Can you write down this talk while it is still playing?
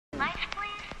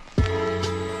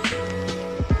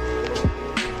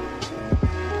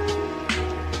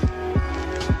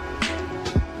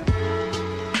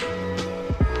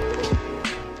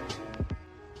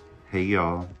Hey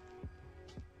y'all.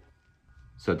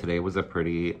 So today was a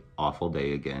pretty awful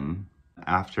day again.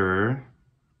 After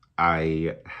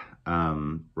I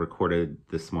recorded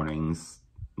this morning's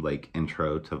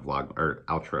intro to vlog or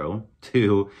outro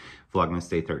to Vlogmas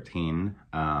Day 13,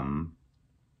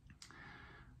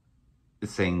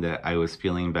 saying that I was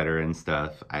feeling better and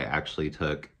stuff, I actually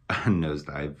took a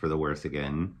nosedive for the worse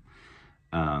again.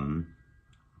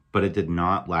 But it did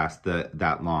not last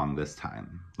that long this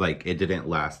time. Like, it didn't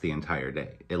last the entire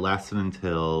day. It lasted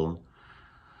until,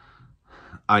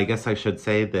 I guess I should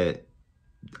say that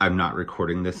I'm not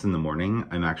recording this in the morning.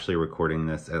 I'm actually recording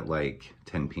this at like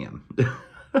 10 p.m.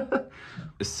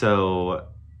 So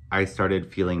I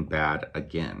started feeling bad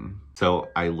again. So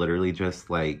I literally just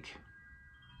laid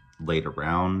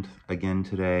around again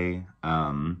today.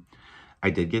 I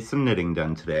did get some knitting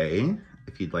done today,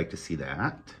 if you'd like to see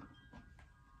that.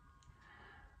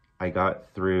 I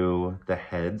got through the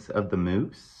heads of the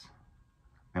moose.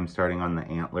 I'm starting on the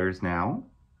antlers now.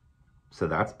 So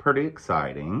that's pretty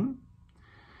exciting.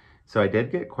 So I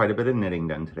did get quite a bit of knitting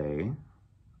done today.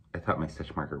 I thought my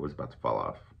stitch marker was about to fall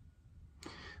off.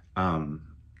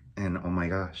 And oh my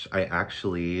gosh, I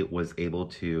actually was able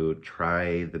to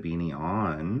try the beanie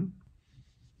on.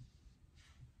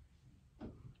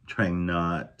 Trying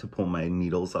not to pull my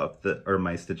needles off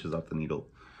my stitches off the needle.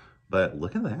 But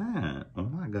look at that. Oh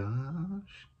my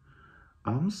gosh.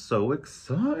 I'm so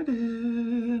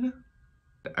excited.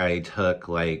 I took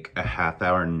like a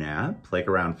half-hour nap, like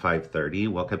around 5:30,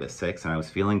 woke up at 6, and I was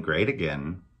feeling great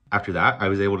again. After that, I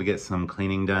was able to get some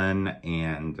cleaning done,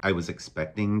 and I was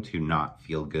expecting to not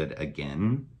feel good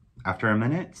again after a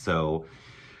minute. So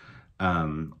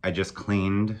I just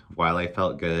cleaned while I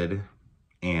felt good.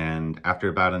 And after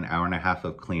about an hour and a half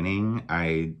of cleaning,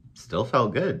 I still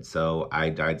felt good. So I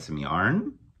dyed some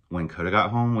yarn. When Coda got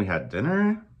home, we had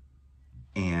dinner.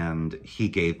 And he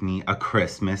gave me a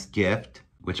Christmas gift,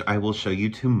 which I will show you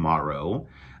tomorrow.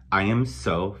 I am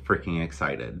so freaking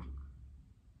excited.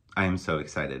 I am so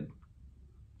excited.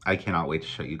 I cannot wait to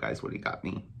show you guys what he got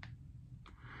me.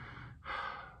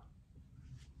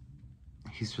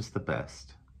 He's just the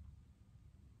best.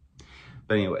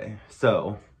 But anyway,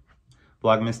 so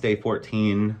Vlogmas Day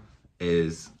 14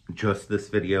 is just this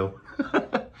video.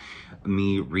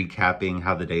 Me recapping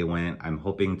how the day went. I'm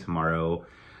hoping tomorrow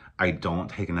I don't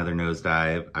take another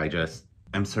nosedive.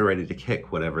 I'm so ready to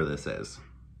kick whatever this is.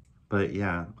 But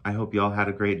yeah, I hope y'all had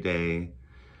a great day.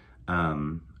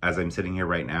 As I'm sitting here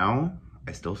right now,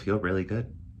 I still feel really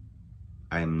good.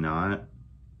 I'm not,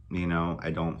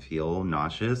 I don't feel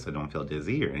nauseous. I don't feel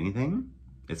dizzy or anything.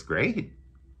 It's great.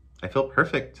 I feel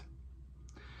perfect.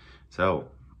 So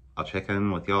I'll check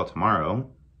in with y'all tomorrow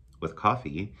with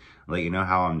coffee, let you know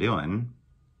how I'm doing.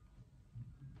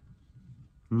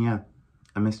 Yeah,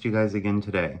 I missed you guys again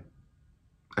today.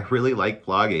 I really like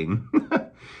vlogging.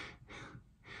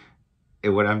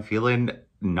 And when I'm feeling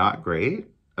not great,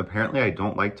 apparently I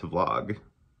don't like to vlog.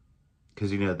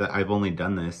 Because that I've only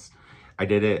done this. I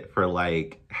did it for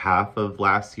like half of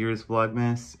last year's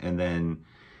Vlogmas, and then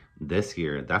this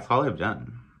year, that's all I've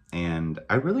done. And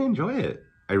I really enjoy it.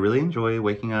 I really enjoy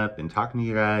waking up and talking to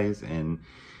you guys and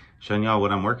showing y'all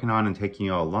what I'm working on and taking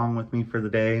y'all along with me for the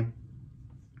day.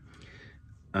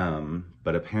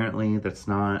 But apparently that's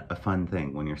not a fun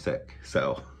thing when you're sick,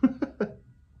 so. But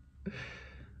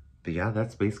yeah,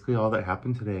 that's basically all that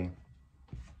happened today.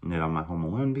 Knit on my Home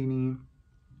Alone beanie,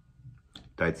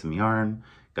 dyed some yarn,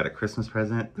 got a Christmas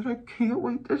present that I can't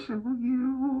wait to show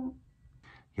you.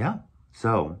 Yeah,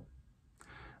 so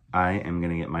I am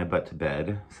gonna get my butt to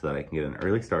bed so that I can get an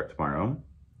early start tomorrow.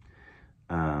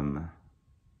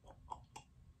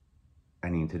 I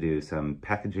need to do some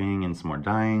packaging and some more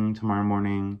dyeing tomorrow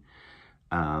morning.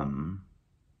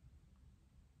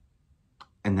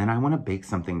 And then I want to bake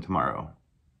something tomorrow.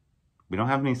 We don't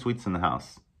have any sweets in the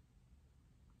house.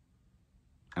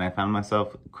 And I found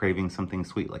myself craving something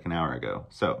sweet like an hour ago.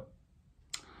 So,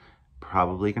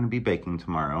 probably going to be baking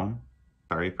tomorrow.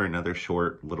 Sorry for another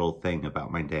short little thing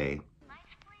about my day.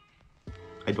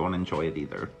 I don't enjoy it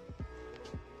either.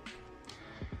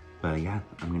 But yeah,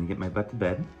 I'm going to get my butt to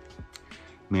bed.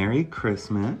 Merry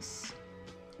Christmas.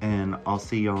 And I'll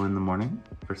see y'all in the morning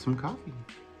for some coffee.